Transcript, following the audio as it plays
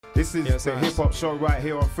This is the hip-hop show right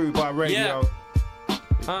here on FUBAR Radio.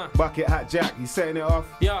 Bucket Hat Jack, you setting it off?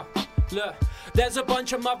 Yeah, look. There's a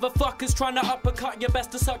bunch of motherfuckers trying to uppercut your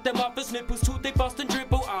best to suck them mother's nipples till they bust and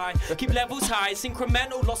dribble. I keep levels high,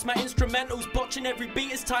 incremental, lost my instrumentals. Botching every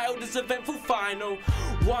beat is titled as eventful final.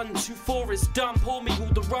 1, 2, 4 is done, pour me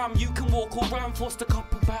all the rum. You can walk or run, forced a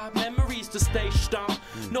couple bad memories to stay stumped.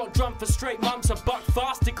 Not drunk for straight months, a buck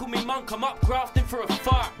fast. They call me monk, I'm up grafting for a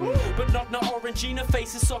fuck. But not orangina,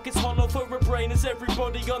 faces, sockets hollow for a brain. Is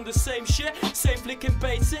everybody on the same shit? Same flicking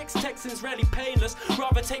basics, Texans rarely painless.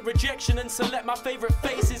 Rather take rejection and select my favorite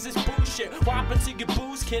faces. Is bullshit. What happened to your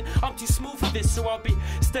booze, kid? I'm too smooth for this, so I'll be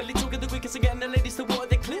steadily talking the quickest and getting the ladies to water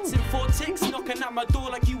their clits in 4 ticks. Knocking at my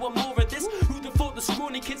door like you want more of this. Who'd have thought the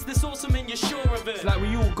scrawny kids this awesome and you're sure of it? It's like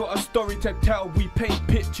we all got a story to tell. We paint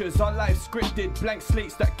pictures, our life scripted, blank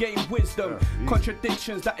slates that gain wisdom.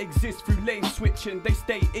 Contradictions that exist through lane switching. They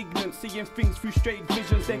stay ignorant, seeing things through straight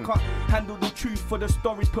visions. They can't handle the truth for the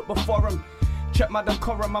stories put before them. Check my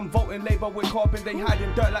decorum, I'm voting Labour with carbon. They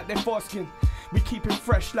hiding dirt like their foreskin. We keep it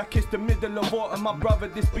fresh like it's the middle of autumn. My brother,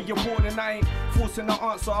 this be your warning. I ain't forcing an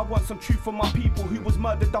answer. I want some truth for my people who was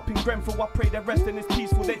murdered up in Grenfell. I pray their resting is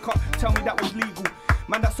peaceful. They can't tell me that was legal.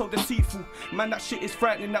 Man, that's so deceitful. Man, that shit is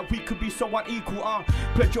frightening that we could be so unequal.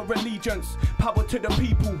 Pledge your allegiance. Power to the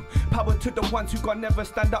people. Power to the ones who got never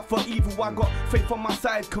stand up for evil. I got faith on my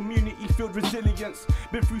side. Community filled resilience.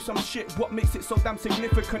 Been through some shit. What makes it so damn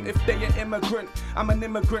significant? If they an immigrant, I'm an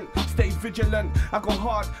immigrant. Stay vigilant. I go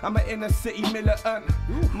hard. I'm an inner city militant.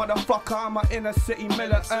 Motherfucker, I'm an inner city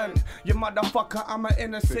militant. You motherfucker, I'm an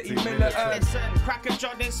inner city militant. Listen, Cracker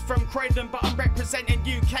John is from Croydon, but I'm representing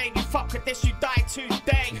UK. You fuck with this, you die today.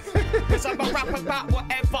 Cause I'm a rap about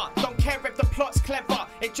whatever. Don't care if the plot's clever.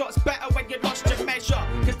 It jots better when you lost your measure.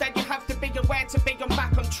 Cause then you have to be aware to be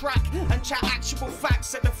back on track and chat actual facts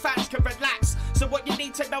so the fans can relax. So what you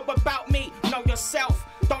need to know about me, know yourself.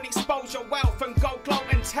 Don't expose your wealth and go gloat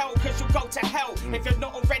and tell, cause you'll go to hell if you're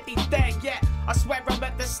not already there yet. I swear I'm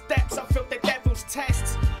at the steps, I feel the devil's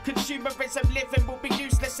tests. Consumerism living will be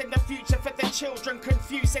useless in the future for the children,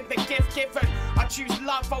 confusing the gift given. I choose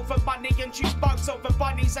love over money and choose bugs over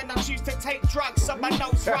bunnies, and I choose to take drugs so my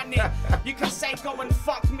nose running. You can say go and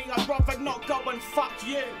fuck me, I'd rather not go and fuck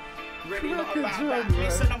you. Really not about that.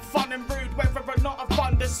 Listen, I'm fun and rude, whether or not I've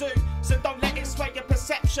won the zoo. So don't let it sway your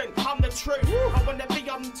perception, I'm the truth. I wanna be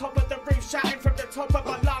on top of the roof, shouting from the top of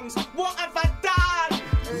my lungs. What have I done?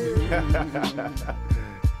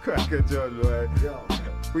 Cracker John, boy.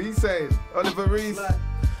 What you saying? Oliver Rees?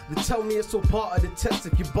 They tell me it's all part of the test.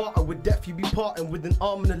 If you barter with death, you be parting with an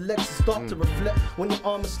arm and a leg. So start to reflect when your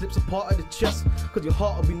armor slips apart of the chest. Cause your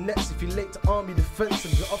heart will be next if you're late to army defense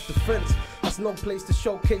and you're off the fence. That's no place to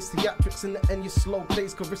showcase theatrics. In the end, your slow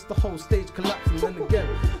plays could risk the whole stage collapsing. Then again,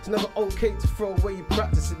 it's never okay to throw away your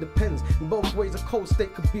practice. It depends. In both ways, a cold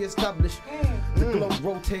state could be established. The globe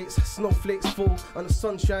rotates, snowflakes fall, and the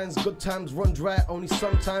sun shines. Good times run dry only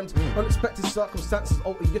sometimes. Unexpected circumstances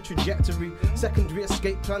alter your trajectory. Secondary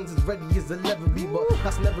escape plans as ready as they'll ever be, but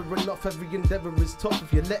that's never enough. Every endeavor is tough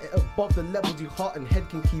if you let it above the levels your heart and head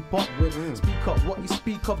can keep up with. Speak up, what you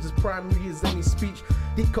speak of is as primary as any speech.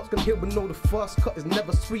 Deep cuts can heal, but no, the first cut is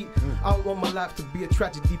never sweet. I don't want my life to be a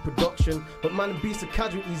tragedy production, but man and beast are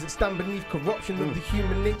casualties that stand beneath corruption of the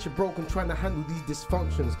human nature broken, trying to handle these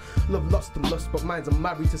dysfunctions. Love, lust and lust, but minds are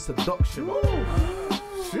married to seduction.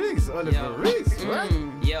 Jeez, Oliver Rees, right?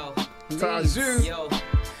 Yo, Tarju. Yo,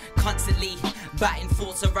 constantly batting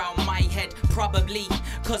thoughts around my head, probably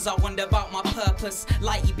cause I wonder about my purpose.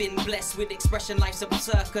 Like you been blessed with expression, life's a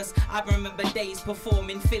circus. I remember days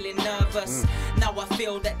performing, feeling nervous. Now I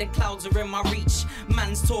feel that the clouds are in my reach.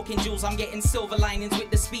 Man's talking jewels, I'm getting silver linings with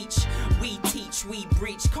the speech. We teach, we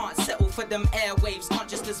breach, can't settle for them airwaves.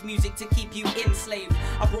 Consciousness music to keep you enslaved.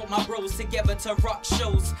 I brought my bros together to rock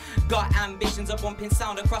shows. Got ambitions of bumping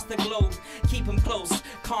sound across the globe. Keep them close,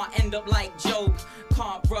 can't end up like Job.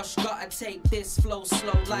 Can't rush, gotta take this flow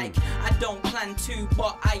slow. Like I don't plan to,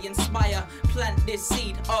 but I inspire. Plant this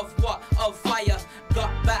seed of what? Of fire.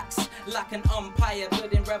 Got backs like an umpire.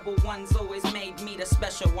 Good and rebel ones always made me the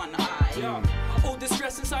special one. All the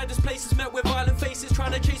stress inside this place is met with violent faces,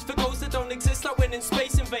 trying to chase for goals that don't exist, like winning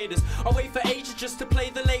Space Invaders. I wait for ages just to play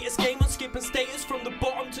the latest game on skipping status from the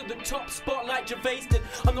bottom to the top spot like Gervais did.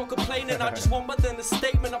 I'm not complaining, I just want more than a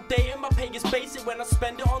statement. Updating my pay is basic when I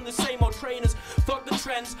spend it on the same old trainers. Fuck the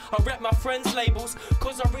trends, I rep my friends' labels,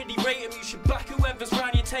 cause I really rate them. You should back whoever's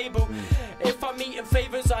round your table. If I'm eating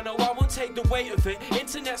favours, I know I won't take the weight of it.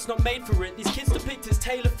 Internet's not made for it. These kids depict as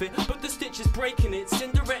tailor fit, but the stitch is breaking it. It's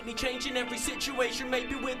indirectly changing every situation.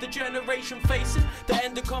 Maybe we're the generation facing the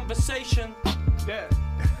end of conversation. Yeah.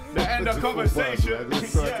 The end of conversation.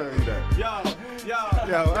 Yo,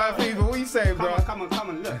 people, what you saying, bro? Come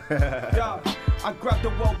on, look. Yo, I grab the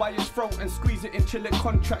world by its throat and squeeze it in chill it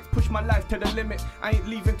contracts. Push my life to the limit. I ain't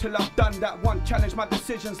leaving till I've done that one. Challenge my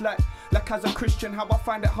decisions like as a Christian. How I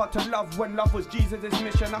find it hard to love when love was Jesus'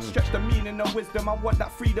 mission. I stretch the meaning of wisdom. I want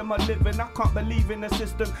that freedom of living. I can't believe in the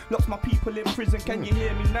system. Locks my people in prison. Can you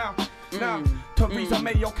hear me now? Now, Theresa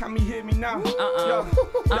May, yo, can me hear me now? Yo,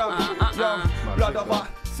 blood of our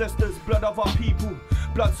ancestors, blood of our people.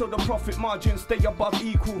 Blood so the profit margins stay above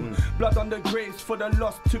equal. Blood on the graves for the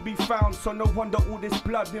lost to be found. So no wonder all this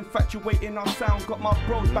blood infatuating our sound. Got my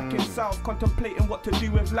bros back in south, contemplating what to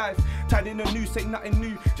do with life. Tied in a noose, ain't nothing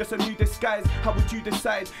new, just a new disguise. How would you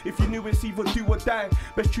decide if you knew it's either do or die?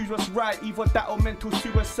 Best choose what's right, either that or mental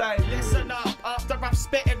suicide. Listen up, after I'm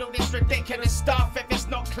spitting all this ridiculous stuff, if it's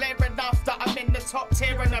not clear enough that I'm in the top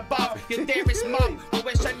tier and above, your dearest mum will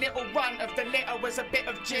wish a little run of the litter was a bit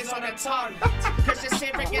of jizz on her tongue. Cause you're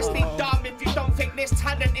seriously dumb if you don't think this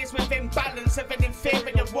talent is within balance of an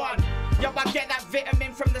inferior one. Yo, I get that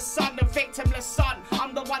vitamin from the sun, the victimless son.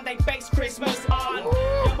 I'm the one they base Christmas on.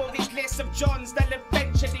 Yo, all these lists of Johns, they'll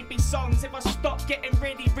eventually be songs if I stop getting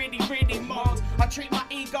really mold. I treat my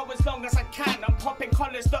ego as long as I can. I'm popping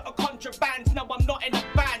collars that are contraband. No, I'm not in a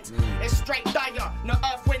band. It's straight dire, no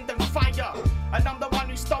earth, wind and fire. And I'm the one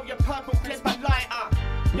who stole your purple clip and lighter.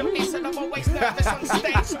 Yo, listen, I'm always nervous on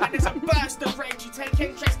stage. So when there's a burst of rage, you take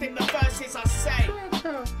interest in the verses I say.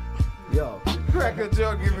 Yo, crack a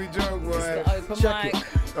joke, give me joke, boy. Check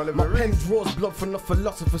it. My pen draws blood from the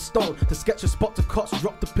philosopher's stone to sketch a spot to cuts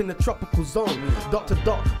dropped up in the tropical zone. Dot to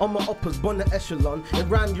dot on my uppers, bonnet echelon. In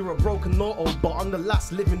rhyme, you're a broken auto, but I'm the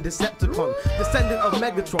last living Decepticon. Descendant of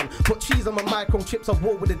Megatron. Put cheese on my microchips, I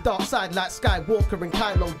walk with the dark side like Skywalker and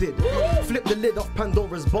Kylo did. Flip the lid off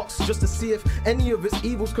Pandora's box just to see if any of its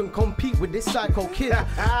evils can compete with this psycho kid.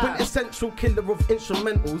 Quintessential killer of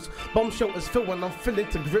instrumentals. Bomb shelters fill when I'm filling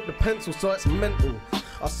to grip the pencil, so it's mental.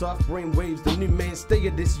 I surf brain waves, the new mainstay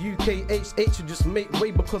of this UK HH should just make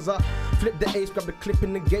way because I flip the H, grab the clip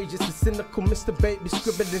and engage. It's the cynical Mr. Baby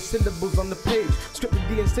scribbling syllables on the page. Scripted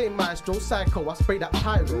the insane maestro, psycho, I spray that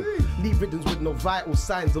pyro. Leave rhythms with no vital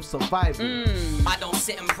signs of survival. I don't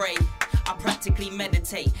sit and pray, I practically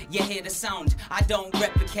meditate. You hear the sound, I don't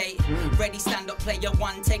replicate. Ready, stand up, player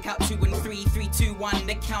one, take out 2 and 3, 3, 2, 1.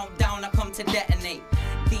 The countdown, I come to detonate.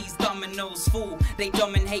 These dominoes fall, they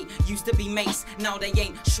dominate. Used to be mates, now they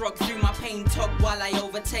ain't. Shrug through my pain, tug while I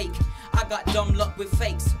overtake. I got dumb luck with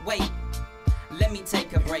fakes, wait. Let me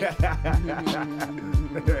take a break.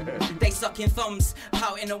 They sucking thumbs,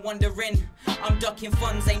 pouting and wondering. I'm ducking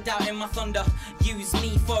funds, ain't doubting my thunder. Use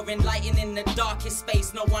me for enlightening in the darkest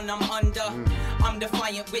space, no one I'm under. I'm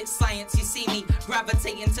defiant with science, you see me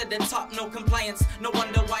gravitating to the top, no compliance. No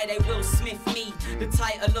wonder why they will smith me. The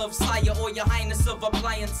title of sire or your highness of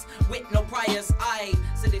appliance. With no priors, I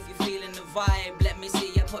said if you're feeling the vibe, let me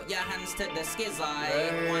see you put your hands to the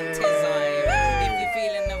skizzy. One tizzy. If you're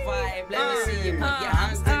feeling the vibe, let me see you put your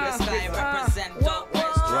hands to the sky. Represent Dope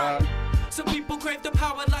West Drive. Some people crave the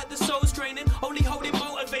power like the soul's draining, only holding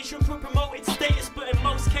motivation for promoted status. But in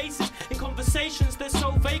most cases, in conversations, they're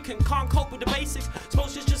so vacant, can't cope with the basics.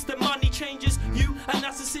 Suppose it's just the money changes you, and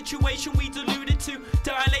that's the situation we deluded to.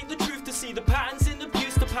 Dilate the truth to see the patterns in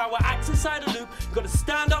abuse. The power acts inside a loop. Gotta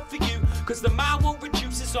stand up for you, cause the man won't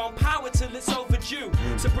reduce his own power till it's overdue.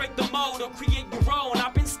 So break the mold or create your own.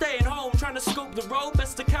 I've been staying home, trying to scope the road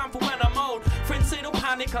best I can for when I'm old. Friends say don't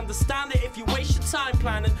panic, understand it. If you waste your time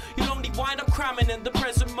planning, you'll only wind up cramming in the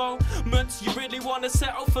present moments. You really wanna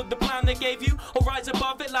settle for the plan they gave you, or rise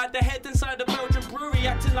above it like the head inside a Belgian brewery,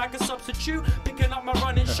 acting like a substitute, picking up my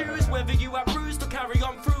running shoes. Whether you are bruised or carry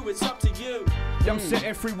on through, it's up to you. I'm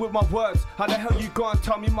sitting free with my words. How the hell you gonna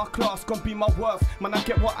tell me my class gonna be my worth? Man, I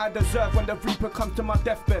get what I deserve when the reaper comes to my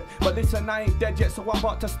deathbed. But listen, I ain't dead yet, so I'm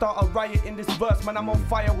about to start a riot in this verse. Man, I'm on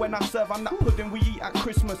fire when I serve, I'm that pudding we eat at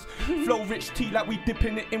Christmas. Flow rich tea like we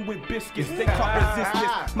dipping it in with biscuits. They can't resist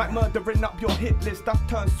this, might murdering up your hit list. I've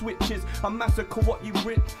turned switches, I massacre what you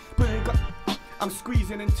with. I'm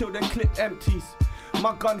squeezing until the clip empties.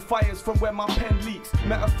 My gun fires from where my pen leaks.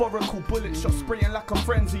 Metaphorical bullet shot spraying like a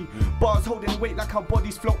frenzy. Bars holding weight like how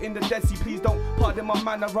bodies float in the Dead Sea. Please don't pardon my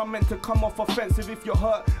manner, I'm meant to come off offensive. If you're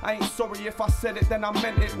hurt, I ain't sorry. If I said it, then I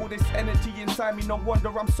meant it. All this energy inside me, no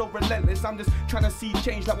wonder I'm so relentless. I'm just trying to see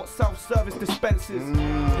change like what self-service dispenses.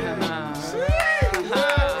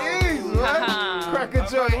 Crack a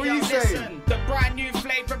joke, what you saying? The brand new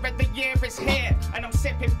flavour of the year is here, and I'm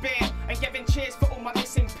sipping beer and giving cheers for all my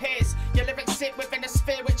missing peers. Your lyrics sit within a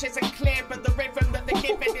sphere which isn't clear, but the rhythm that they're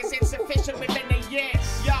giving is insufficient within a year.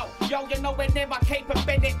 Yo, you're nowhere near my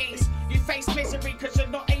capabilities. You face misery cause you're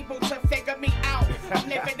not able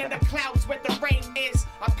in the clouds where the rain is.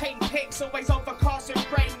 I paint pics, always overcast with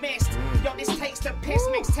grey mist. Yo, this takes the piss,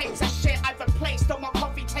 mixtapes of shit I've replaced on my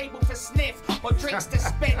coffee table for sniff or drinks to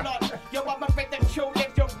spit on. Yo, I'm a ridicule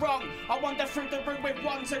if you're wrong. I wander through the room with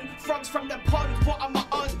wands and frogs from the pond. What am I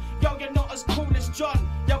on? Yo, you're not as cool as John.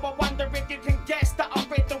 Yo, I wonder if you can guess that I'm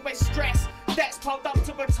riddled with stress. Debts piled up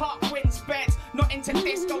to a top wind's bed. Not into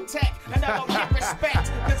discotheque, and I don't get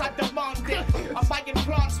respect, cause I demand it. I'm buying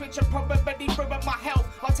plants which will probably ruin my health.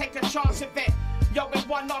 I'll take a chance of it. Yo, with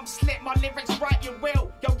one arm slit, my lyrics write your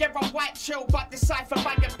will. Yo, yeah, I'm white chill, but decipher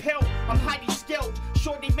by a pill. I'm highly skilled,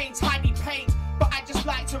 shorty means highly paid. But I just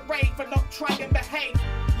like to rave and not try and behave.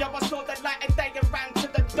 Yo, I saw the light of day and ran to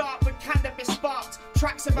the dark with cannabis sparks.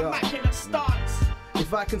 Tracks of immaculate stance.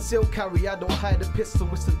 If I conceal carry, I don't hide a pistol.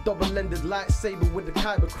 It's a double-ended lightsaber with a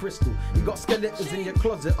kyber crystal. You got skeletons in your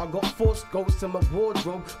closet, I got force ghosts in my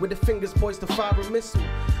wardrobe with the fingers poised to fire a missile.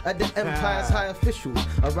 At the Empire's high officials,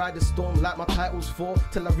 I ride the storm like my titles for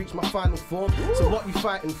till I reach my final form. So what you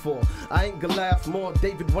fighting for? I ain't Goliath more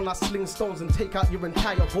David when I sling stones and take out your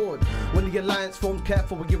entire horde. When the alliance forms,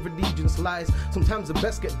 careful where your allegiance lies. Sometimes the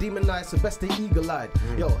best get demonized, so best stay eagle-eyed.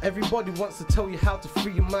 Yo, everybody wants to tell you how to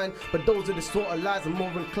free your mind, but those are the sort of lies I'm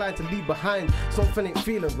more inclined to leave behind. Something ain't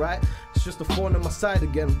feeling right, it's just a thorn on my side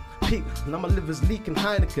again. Peak, now my liver's leaking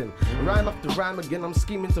Heineken. Rhyme after rhyme again, I'm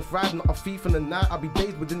scheming to thrive, not a thief in the night. I'll be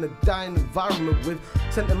dazed within a dying environment with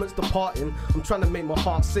sentiments departing. I'm trying to make my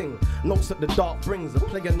heart sing. Notes that the dark brings, are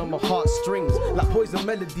playing on my heartstrings. Like poison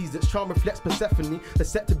melodies that charm reflects Persephone. They're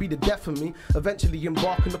set to be the death of me, eventually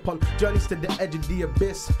embarking upon journeys to the edge of the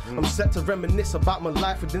abyss. I'm set to reminisce about my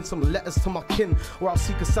life within some letters to my kin, where I'll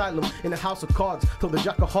seek asylum in a house of cards till the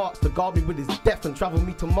Jack of Hearts to guard me with his death and travel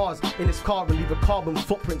me to Mars in his car and leave a carbon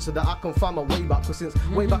footprint so that I can find my way back. Cause since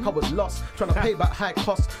way back I was lost, trying to pay back high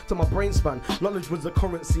costs to my brain span. Knowledge was the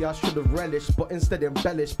currency I should have relished, but instead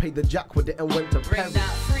embellished, paid the jack with it and went to Bring Paris. that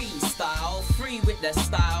freestyle, free with the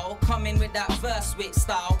style. Coming with that verse with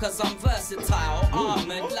style, cause I'm versatile.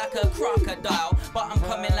 Armored like a crocodile, but I'm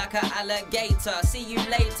coming like an alligator. See you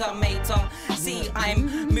later, mate. See,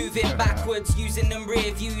 I'm moving backwards using them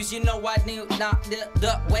rear views. You know I knew that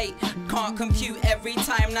the wait. Can't compute every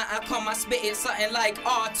time that I come, I spit it something like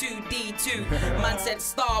R2D2. Man said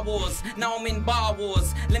Star Wars, now I'm in Bar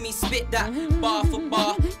Wars. Let me spit that bar for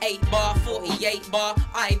bar, 8 bar, 48 bar.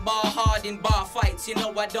 I bar hard in bar fights. You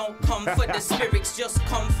know I don't come for the spirits, just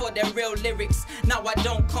come for the real lyrics. Now I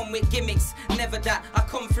don't come with gimmicks, never that. I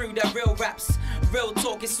come through the real raps. Real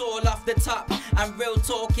talk is all off the top, and real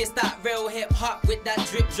talk is that real hip hop with that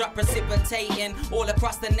drip drop precipitating all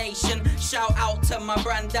across the nation. Shout out to my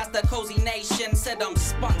brand, that's the Cozy Nation. Said I'm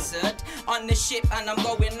sponsored on the ship and I'm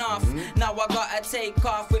going off. Now I gotta take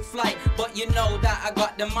off with flight, but you know that I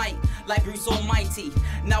got the mic like Bruce Almighty.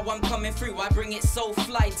 Now I'm coming through, I bring it so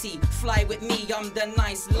flighty. Fly with me, I'm the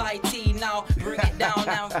nice lighty. Now bring it down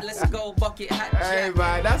now, let's go bucket hat jack. Hey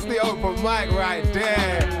man, that's the open mic right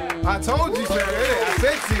there. I told you so, innit? I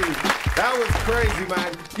said to you. That was crazy,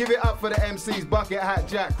 man. Give it up for the MCs, Bucket Hat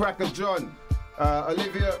Jack, Cracker John,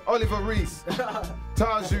 Oliver Rees,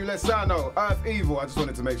 Tarju Lesano, Earth Evil. I just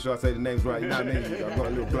wanted to make sure I say the names right, you know what I mean? I've got a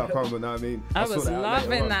little glaucoma, you know what I mean? I was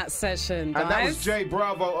loving that session, guys. And that was Jay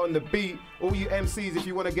Bravo on the beat. All you MCs, if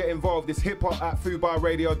you want to get involved, it's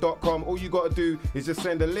hiphop@fubarradio.com. All you got to do is just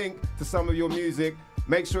send a link to some of your music.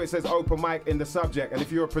 Make sure it says open mic in the subject. And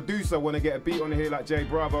if you're a producer, want to get a beat on here like Jay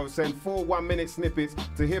Bravo, send 4 1-minute snippets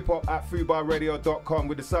to hiphop@fubarradio.com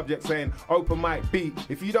with the subject saying open mic beat.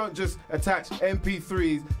 If you don't just attach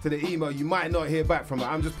MP3s to the email, you might not hear back from it.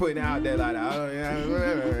 I'm just putting it out there like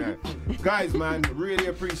that. Guys, man, really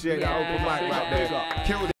appreciate that open mic right there.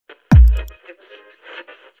 Killed it.